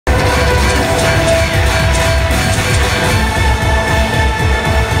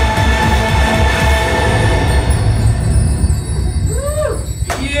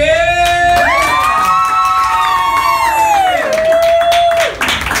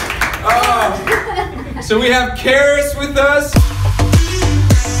So we have Charis with us.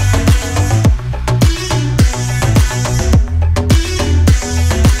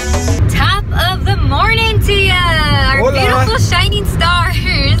 Top of the morning to ya, our Hola. beautiful shining stars.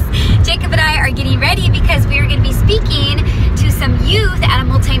 Jacob and I are getting ready because we are going to be speaking to some youth at a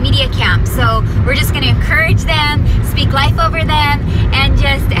multimedia camp. So we're just going to encourage them, speak life over them, and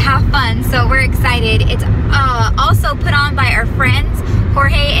just have fun. So we're excited. It's also put on by our friends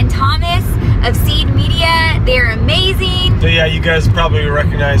Jorge and Thomas of Seed Media. They're amazing. So yeah, you guys probably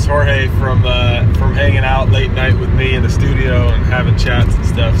recognize Jorge from hanging out late night with me in the studio and having chats and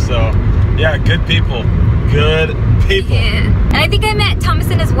stuff. So yeah, good people. Good people. Yeah. And I think I met Thomas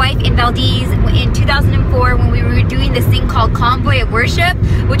and his wife in Valdez in 2004 when we were doing this thing called Convoy of Worship,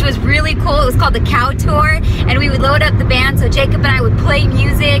 which was really cool. It was called the Cow Tour, and we would load up the band. So Jacob and I would play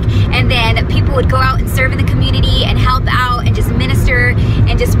music, and then people would go out and serve in the community and help out and just minister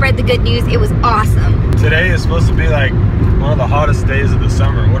and just spread the good news. It was awesome. Today is supposed to be like one of the hottest days of the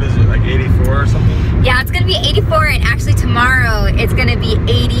summer. What is it, like 84 or something? Yeah, it's gonna be 84, and actually tomorrow it's gonna be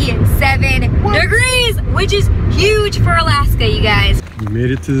 87 degrees, which is huge for Alaska, you guys. We made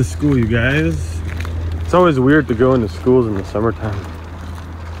it to the school, you guys. It's always weird to go into schools in the summertime.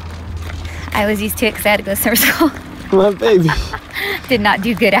 I was used to it because I had to go to summer school. My baby. Did not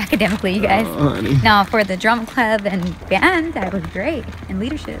do good academically, you guys. Oh, honey. No, for the drama club and band, I was great, and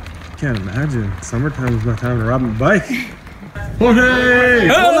leadership. Can't imagine. Summertime is my time to ride my bike. Jorge!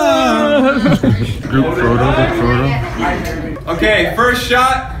 Hello! Group photo. Okay, first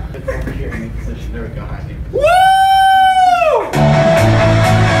shot. Woo!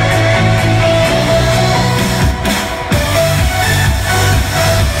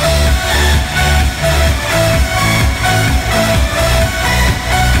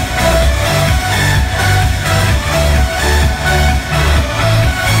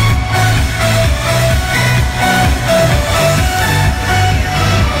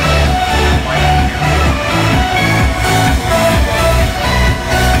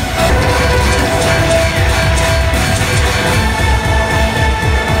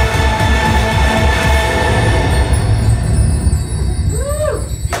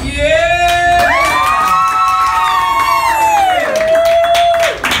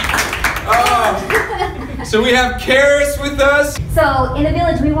 So we have Charis with us. So in the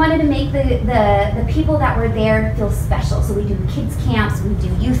village, we wanted to make the people that were there feel special. So we do kids camps, we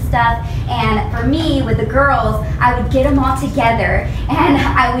do youth stuff, and for me, with the girls, I would get them all together and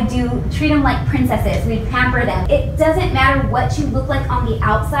I would treat them like princesses. We'd pamper them. It doesn't matter what you look like on the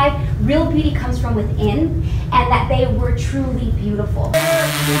outside, real beauty comes from within, and that they were truly beautiful.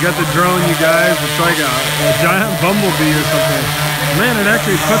 We got the drone, you guys. It's like a giant bumblebee or something. Man, it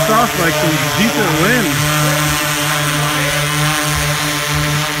actually puts off like some decent wind.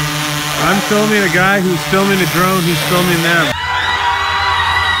 I'm filming a guy who's filming a drone who's filming them.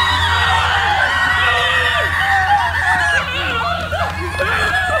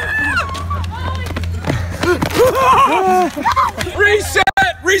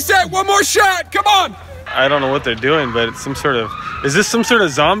 Reset, one more shot, come on. I don't know what they're doing, but it's some sort of, is this some sort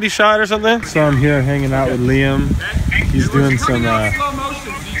of zombie shot or something? So I'm here hanging out with Liam. He's doing some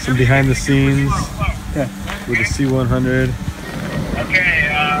behind the scenes with the C100. Okay,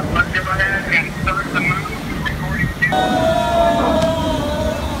 let's go ahead and start the move. Recording.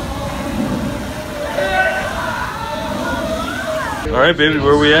 All right, baby,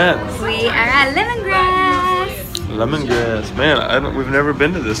 where are we at? We are at Lemongrass. Lemongrass. Man, we've never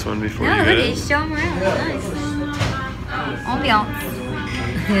been to this one before. No, you look, guys. it's show them around. Nice. Ambiance.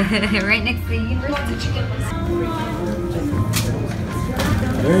 Right next to the university.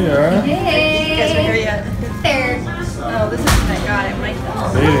 There you are. Hey. You guys are here yet? There. Oh, this is what I got. It might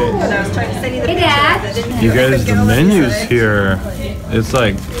Hey. But I was trying to send you the Hey, picture. Dad. but I didn't have You it. guys, the menu's here. It's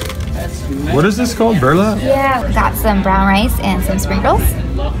like, what is this called? Burlap? Yeah, we got some brown rice and some spring rolls.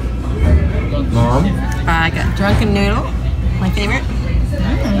 Mom? I got drunken noodle, my favorite.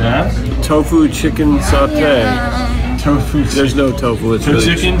 Yeah. Tofu chicken saute. Tofu. There's no tofu. It's really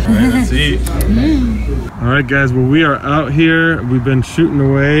chicken. All right, let's eat. All right, guys. Well, we are out here. We've been shooting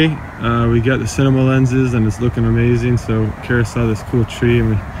away. We got the cinema lenses, and it's looking amazing. So, Kara saw this cool tree, and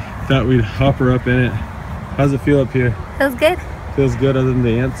we thought we'd hop her up in it. How's it feel up here? Feels good. Feels good, other than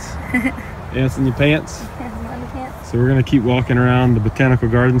the ants. Ants in your pants. So we're gonna keep walking around the botanical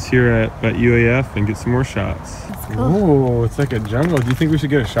gardens here at UAF and get some more shots. Cool. Oh, it's like a jungle. Do you think we should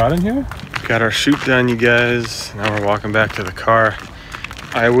get a shot in here? Got our shoot done, you guys. Now we're walking back to the car.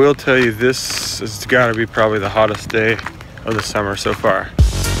 I will tell you, this has got to be probably the hottest day of the summer so far.